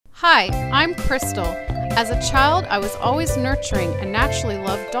Hi, I'm Crystal. As a child, I was always nurturing and naturally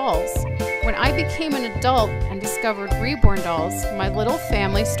loved dolls. When I became an adult and discovered Reborn dolls, my little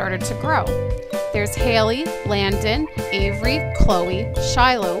family started to grow. There's Hayley, Landon, Avery, Chloe,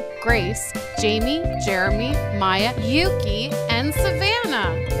 Shiloh, Grace, Jamie, Jeremy, Maya, Yuki, and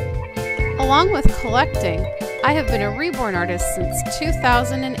Savannah. Along with collecting, I have been a Reborn artist since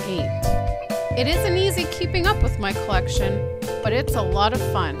 2008. It isn't easy keeping up with my collection, but it's a lot of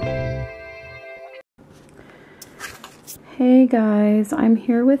fun. Hey guys, I'm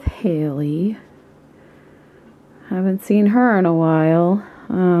here with Hayley. Haven't seen her in a while.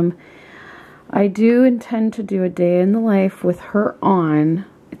 I do intend to do a day in the life with her on.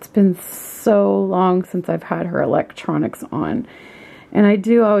 It's been so long since I've had her electronics on, and I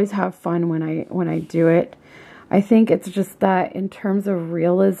do always have fun when I do it. I think it's just that in terms of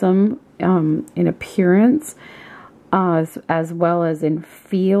realism, in appearance, as well as in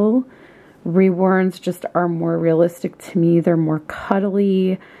feel, Reborns just are more realistic to me. They're more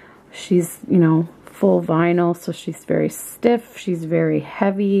cuddly. She's, full vinyl, so she's very stiff. She's very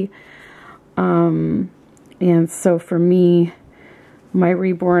heavy. And so for me, my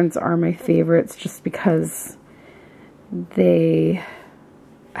Reborns are my favorites just because they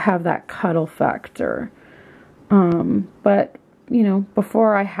have that cuddle factor. But,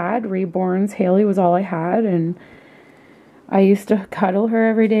 before I had Reborns, Hayley was all I had, and I used to cuddle her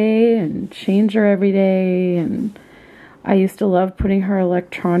every day and change her every day, and I used to love putting her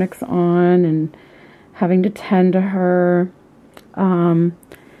electronics on and having to tend to her.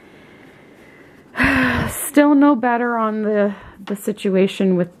 Still no better on the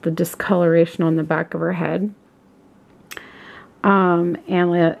situation with the discoloration on the back of her head. And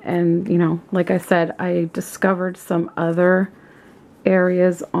like I said, I discovered some other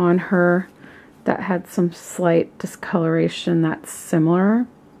areas on her that had some slight discoloration that's similar.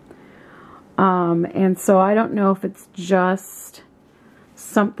 And so I don't know if it's just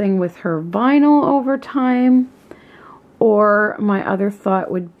something with her vinyl over time, or my other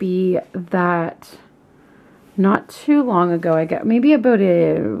thought would be that not too long ago, I guess maybe about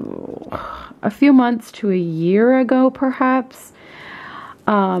a few months to a year ago perhaps,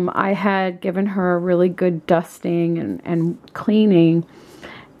 I had given her a really good dusting and cleaning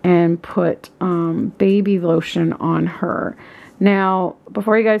and put baby lotion on her. Now,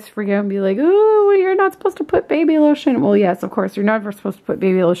 before you guys freak out and be like, oh, you're not supposed to put baby lotion. Well, yes, of course, you're never supposed to put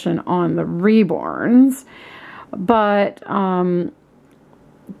baby lotion on the Reborns. But the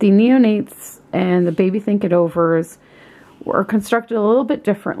neonates and the baby think it overs were constructed a little bit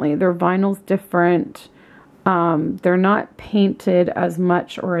differently. Their vinyl's different. They're not painted as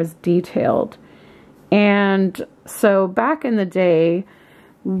much or as detailed. And so back in the day,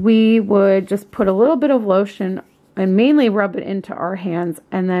 we would just put a little bit of lotion and mainly rub it into our hands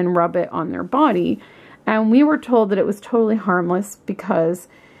and then rub it on their body. And we were told that it was totally harmless because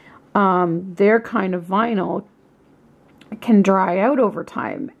their kind of vinyl can dry out over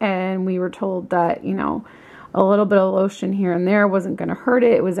time. And we were told that, a little bit of lotion here and there wasn't going to hurt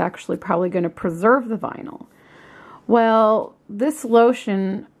it. It was actually probably going to preserve the vinyl. Well, this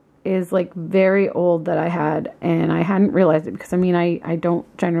lotion is like very old that I had, and I hadn't realized it because I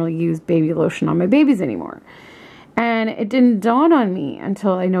don't generally use baby lotion on my babies anymore. And it didn't dawn on me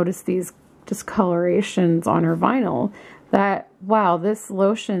until I noticed these discolorations on her vinyl that, wow, this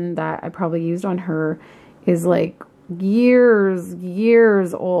lotion that I probably used on her is like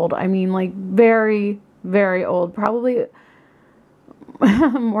years old. Like very, very old, probably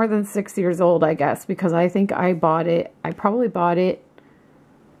more than 6 years old, I guess, because I think I probably bought it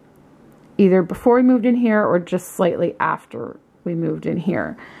either before we moved in here or just slightly after we moved in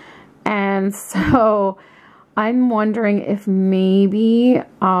here. And so I'm wondering if maybe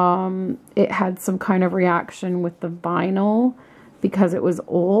it had some kind of reaction with the vinyl because it was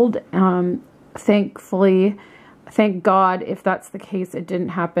old. Thankfully, thank God, if that's the case, it didn't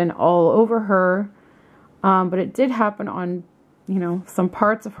happen all over her. But it did happen on, some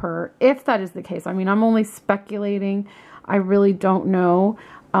parts of her, if that is the case. I'm only speculating. I really don't know.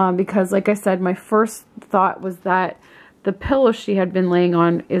 Because like I said, my first thought was that the pillow she had been laying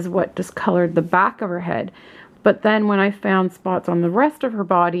on is what discolored the back of her head. But then when I found spots on the rest of her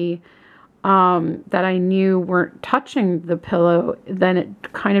body that I knew weren't touching the pillow, then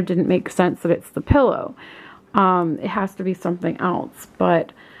it kind of didn't make sense that it's the pillow. It has to be something else.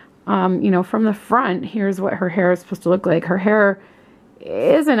 But, from the front, here's what her hair is supposed to look like. Her hair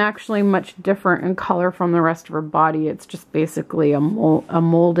isn't actually much different in color from the rest of her body. It's just basically a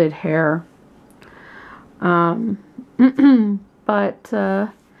molded hair. But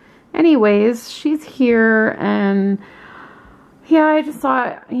anyways, she's here, and yeah, I just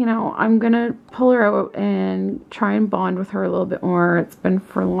thought, you know, I'm going to pull her out and try and bond with her a little bit more. It's been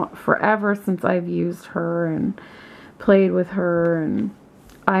forever since I've used her and played with her, and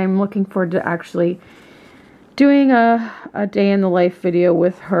I'm looking forward to actually doing a day in the life video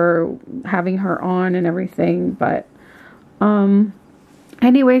with her, having her on and everything. But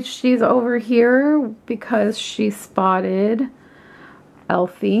anyway, she's over here because she spotted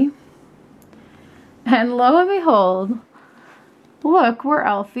Elfie, and lo and behold, look where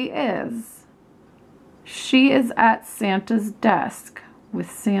Elfie is. She is at Santa's desk with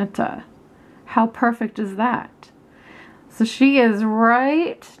Santa. How perfect is that? So she is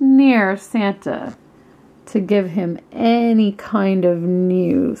right near Santa to give him any kind of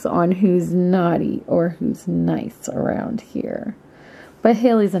news on who's naughty or who's nice around here. But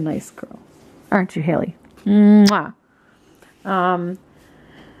Hayley's a nice girl. Aren't you, Hayley? Mwah.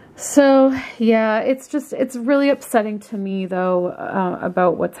 So, yeah, it's really upsetting to me, though,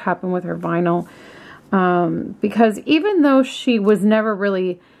 about what's happened with her vinyl. Because even though she was never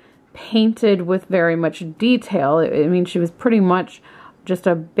really painted with very much detail, I mean, she was pretty much just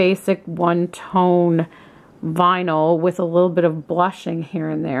a basic one-tone vinyl with a little bit of blushing here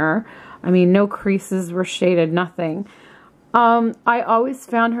and there. I mean, no creases were shaded, nothing. I always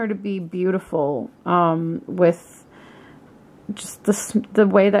found her to be beautiful, with just the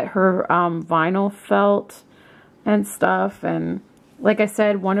way that her vinyl felt and stuff. And like I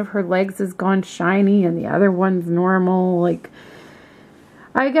said, one of her legs is gone shiny and the other one's normal. Like,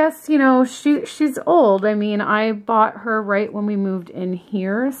 I guess, you know, she's old. I mean, I bought her right when we moved in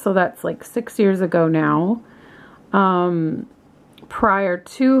here, so that's like 6 years ago now. Prior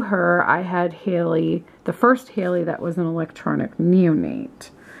to her, I had Hayley, the first Hayley that was an electronic neonate,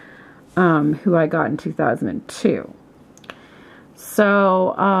 who I got in 2002.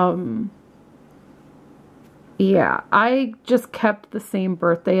 So, yeah, I just kept the same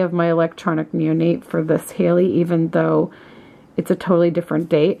birthday of my electronic neonate for this Hayley, even though it's a totally different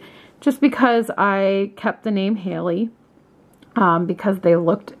date, just because I kept the name Hayley, because they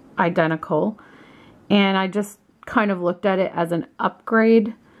looked identical, and I just kind of looked at it as an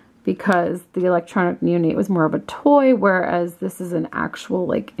upgrade, because the electronic neonate was more of a toy, whereas this is an actual,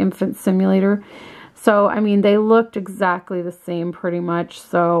 like, infant simulator. So, I mean, they looked exactly the same pretty much,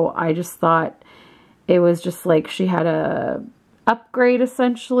 so I just thought it was just like she had a upgrade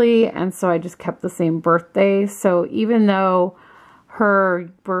essentially, and so I just kept the same birthday. So even though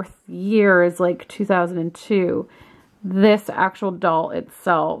her birth year is like 2002, this actual doll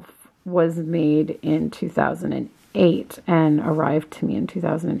itself was made in 2008 and arrived to me in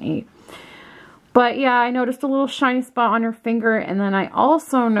 2008. But yeah, I noticed a little shiny spot on her finger, and then I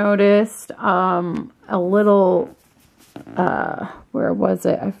also noticed a little, where was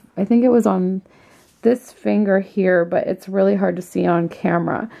it? I think it was on this finger here, but it's really hard to see on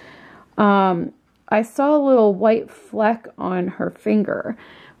camera. I saw a little white fleck on her finger,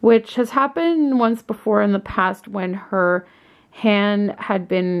 which has happened once before in the past when her hand had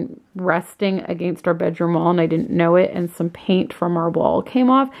been resting against our bedroom wall and I didn't know it, and some paint from our wall came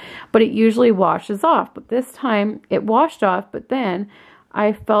off, but it usually washes off. But this time it washed off, but then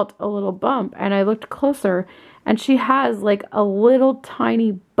I felt a little bump and I looked closer, and she has like a little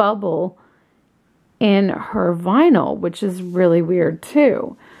tiny bubble in her vinyl, which is really weird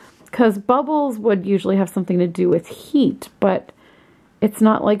too, because bubbles would usually have something to do with heat, but it's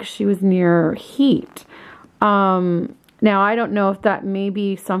not like she was near heat. Now, I don't know if that may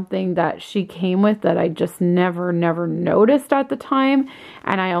be something that she came with that I just never noticed at the time,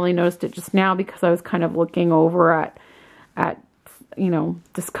 and I only noticed it just now because I was kind of looking over at you know,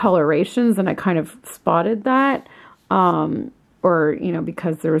 discolorations, and I kind of spotted that, or, you know,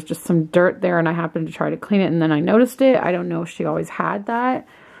 because there was just some dirt there and I happened to try to clean it and then I noticed it. I don't know if she always had that,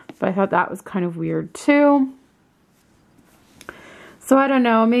 but I thought that was kind of weird too. So I don't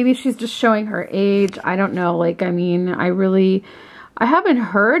know, maybe she's just showing her age. I don't know. Like, I mean, I haven't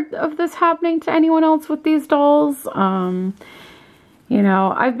heard of this happening to anyone else with these dolls. You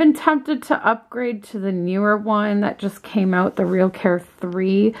know, I've been tempted to upgrade to the newer one that just came out, the Real Care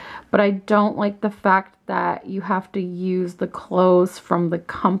 3, but I don't like the fact that you have to use the clothes from the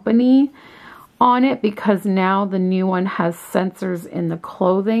company on it, because now the new one has sensors in the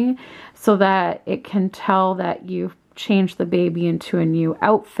clothing so that it can tell that you've changed the baby into a new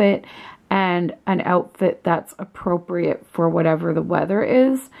outfit, and an outfit that's appropriate for whatever the weather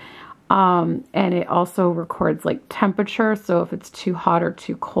is. And it also records like temperature, so if it's too hot or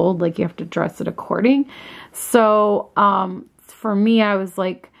too cold, like you have to dress it according. So for me, I was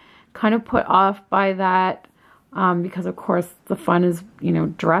like kind of put off by that, because of course the fun is, you know,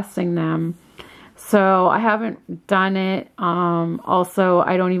 dressing them. So I haven't done it. Also,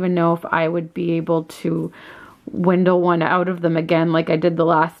 I don't even know if I would be able to window one out of them again like I did the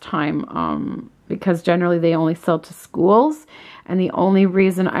last time, because generally they only sell to schools. And the only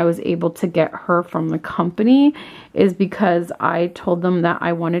reason I was able to get her from the company is because I told them that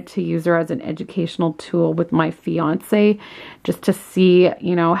I wanted to use her as an educational tool with my fiance, just to see,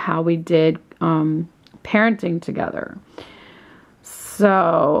 you know, how we did parenting together.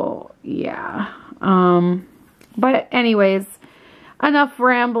 So, yeah. But anyways, enough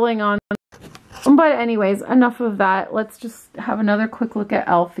rambling on. But anyways, enough of that. Let's just have another quick look at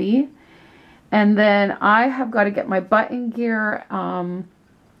Elfie. And then I have got to get my butt in gear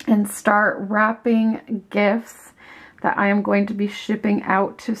and start wrapping gifts that I am going to be shipping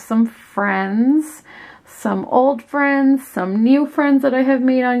out to some friends, some old friends, some new friends that I have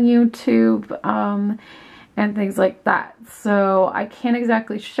made on YouTube, and things like that. So I can't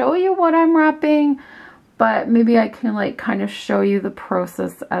exactly show you what I'm wrapping, but maybe I can like kind of show you the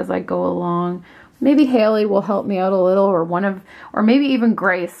process as I go along. Maybe Hayley will help me out a little, or maybe even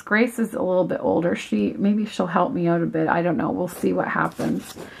Grace. Grace is a little bit older. Maybe she'll help me out a bit. I don't know. We'll see what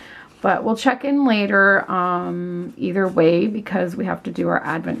happens. But we'll check in later, either way, because we have to do our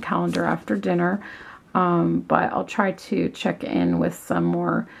advent calendar after dinner. But I'll try to check in with some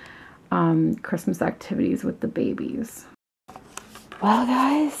more Christmas activities with the babies. Well,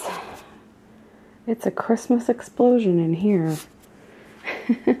 guys, it's a Christmas explosion in here.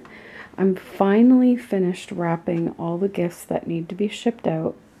 I'm finally finished wrapping all the gifts that need to be shipped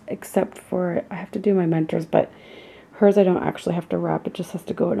out, except for, I have to do my mentor's, but hers I don't actually have to wrap. It just has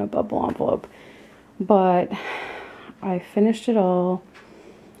to go in a bubble envelope. But I finished it all.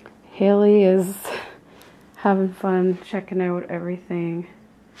 Hayley is having fun checking out everything.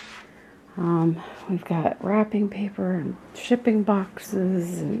 We've got wrapping paper and shipping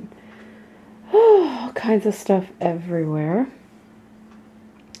boxes and all kinds of stuff everywhere.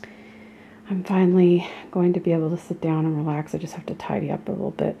 I'm finally going to be able to sit down and relax. I just have to tidy up a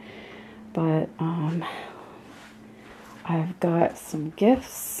little bit. But I've got some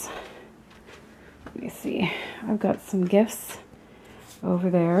gifts. Let me see. I've got some gifts over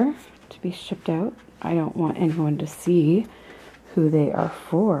there to be shipped out. I don't want anyone to see who they are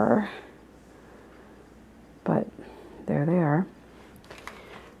for. But there they are.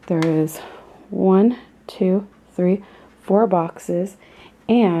 There is 1, 2, 3, 4 boxes.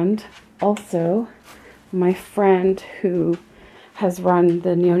 And also, my friend who has run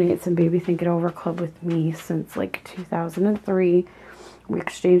the Neonates and Baby Think It Over Club with me since like 2003. We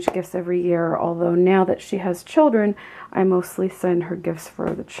exchange gifts every year, although now that she has children, I mostly send her gifts for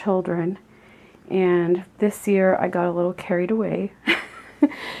the children. And this year I got a little carried away.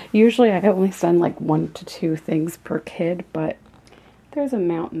 Usually I only send like 1 to 2 things per kid, but there's a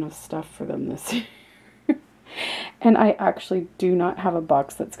mountain of stuff for them this year. And I actually do not have a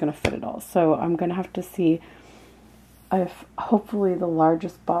box that's going to fit it all. So I'm going to have to see if hopefully the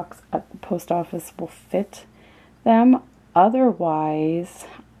largest box at the post office will fit them. Otherwise,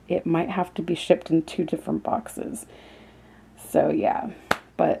 it might have to be shipped in 2 different boxes. So yeah,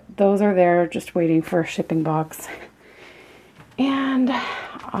 but those are there just waiting for a shipping box. And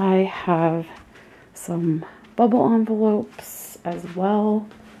I have some bubble envelopes as well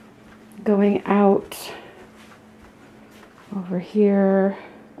going out over here.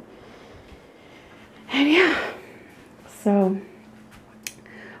 And yeah, so,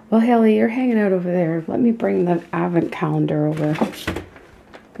 well, Hayley, you're hanging out over there. Let me bring the advent calendar over.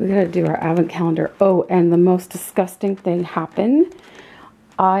 We gotta do our advent calendar. Oh, and the most disgusting thing happened.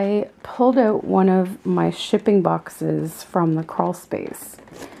 I pulled out one of my shipping boxes from the crawl space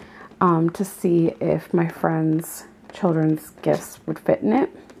to see if my friend's children's gifts would fit in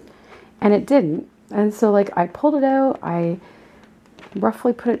it. And it didn't. And so, like, I pulled it out, I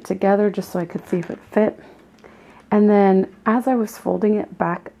roughly put it together just so I could see if it fit. And then, as I was folding it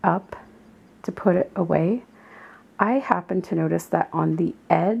back up to put it away, I happened to notice that on the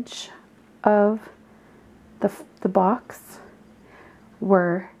edge of the box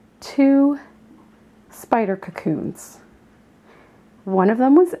were 2 spider cocoons. One of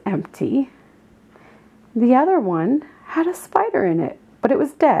them was empty. The other one had a spider in it, but it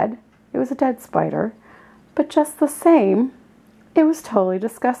was dead. It was a dead spider, but just the same, it was totally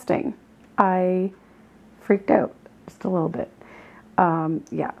disgusting. I freaked out just a little bit.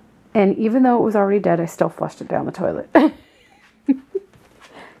 Yeah. And even though it was already dead, I still flushed it down the toilet.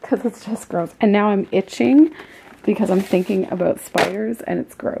 Because it's just gross. And now I'm itching because I'm thinking about spiders and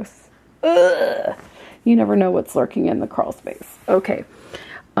it's gross. Ugh. You never know what's lurking in the crawl space. Okay.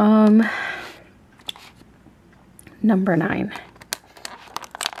 Number 9.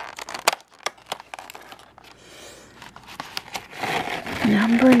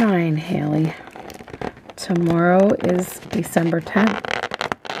 Number 9, Hayley. Tomorrow is December 10th,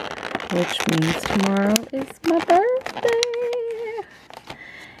 which means tomorrow is my birthday.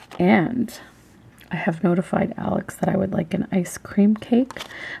 And I have notified Alex that I would like an ice cream cake,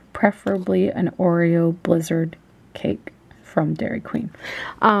 preferably an Oreo Blizzard cake from Dairy Queen.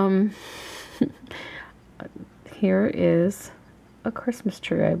 Here is a Christmas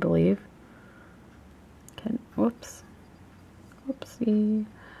tree, I believe. Whoops. Whoopsie.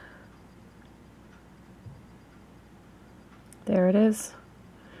 There it is.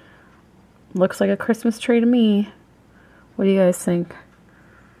 Looks like a Christmas tree to me. What do you guys think?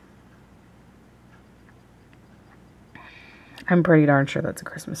 I'm pretty darn sure that's a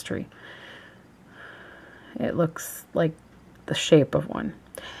Christmas tree. It looks like the shape of one.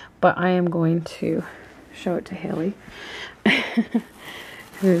 But I am going to show it to Hayley,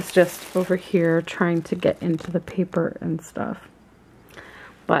 who's just over here trying to get into the paper and stuff.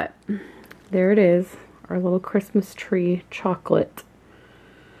 But there it is, our little Christmas tree chocolate.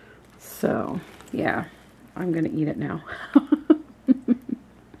 So, yeah, I'm going to eat it now.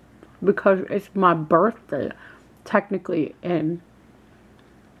 Because it's my birthday. Technically in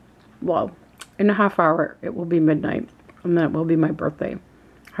a half hour it will be midnight, and then it will be my birthday.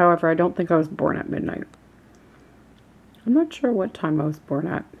 However, I don't think I was born at midnight. I'm not sure what time I was born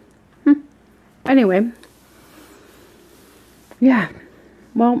at. Anyway, yeah,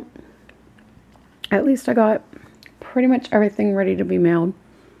 well, at least I got pretty much everything ready to be mailed.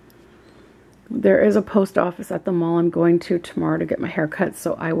 There is a post office at the mall I'm going to tomorrow to get my hair cut,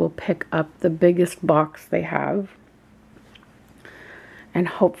 so I will pick up the biggest box they have. And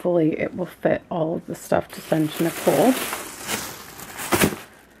hopefully it will fit all of the stuff to send to Nicole.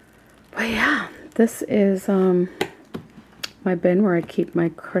 But yeah, this is my bin where I keep my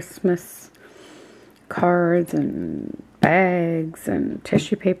Christmas cards and bags and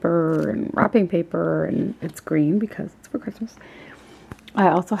tissue paper and wrapping paper, and it's green because it's for Christmas. I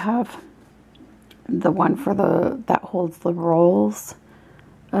also have the one for that holds the rolls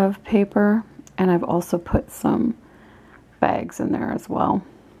of paper, and I've also put some bags in there as well.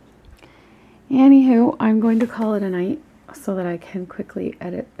 Anywho, I'm going to call it a night so that I can quickly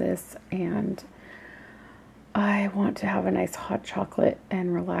edit this, and I want to have a nice hot chocolate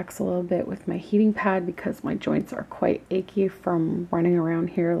and relax a little bit with my heating pad because my joints are quite achy from running around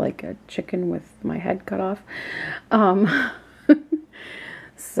here like a chicken with my head cut off.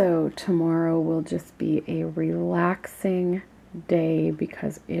 So tomorrow will just be a relaxing day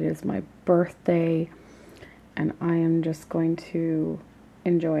because it is my birthday and I am just going to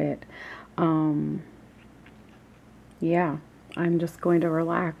enjoy it. Yeah, I'm just going to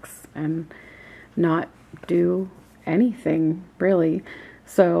relax and not do anything really.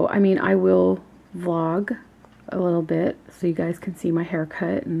 So, I mean, I will vlog a little bit so you guys can see my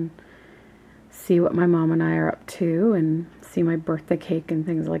haircut and see what my mom and I are up to and see my birthday cake and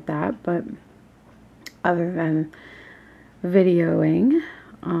things like that. But other than videoing,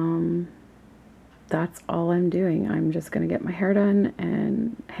 that's all I'm doing. I'm just going to get my hair done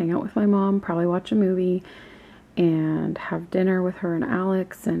and hang out with my mom, probably watch a movie and have dinner with her and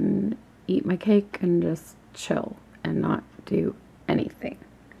Alex and eat my cake and just chill and not do anything.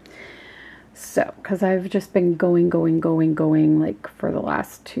 So, because I've just been going like for the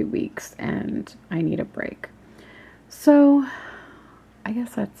last 2 weeks and I need a break. So, I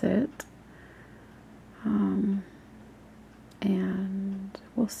guess that's it. And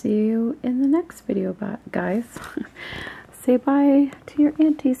we'll see you in the next video, guys. Say bye to your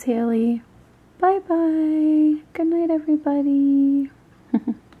aunties, Hayley. Bye-bye. Good night, everybody.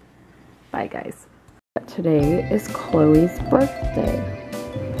 Bye, guys. Today is Chloe's birthday.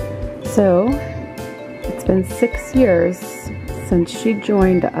 So, it's been 6 years since she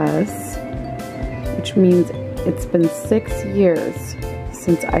joined us, which means it's been 6 years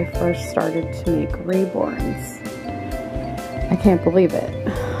since I first started to make Reborns. I can't believe it.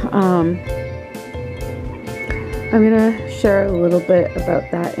 I'm going to share a little bit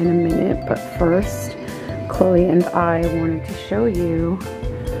about that in a minute, but first, Chloe and I wanted to show you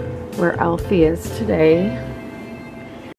where Elfie is today.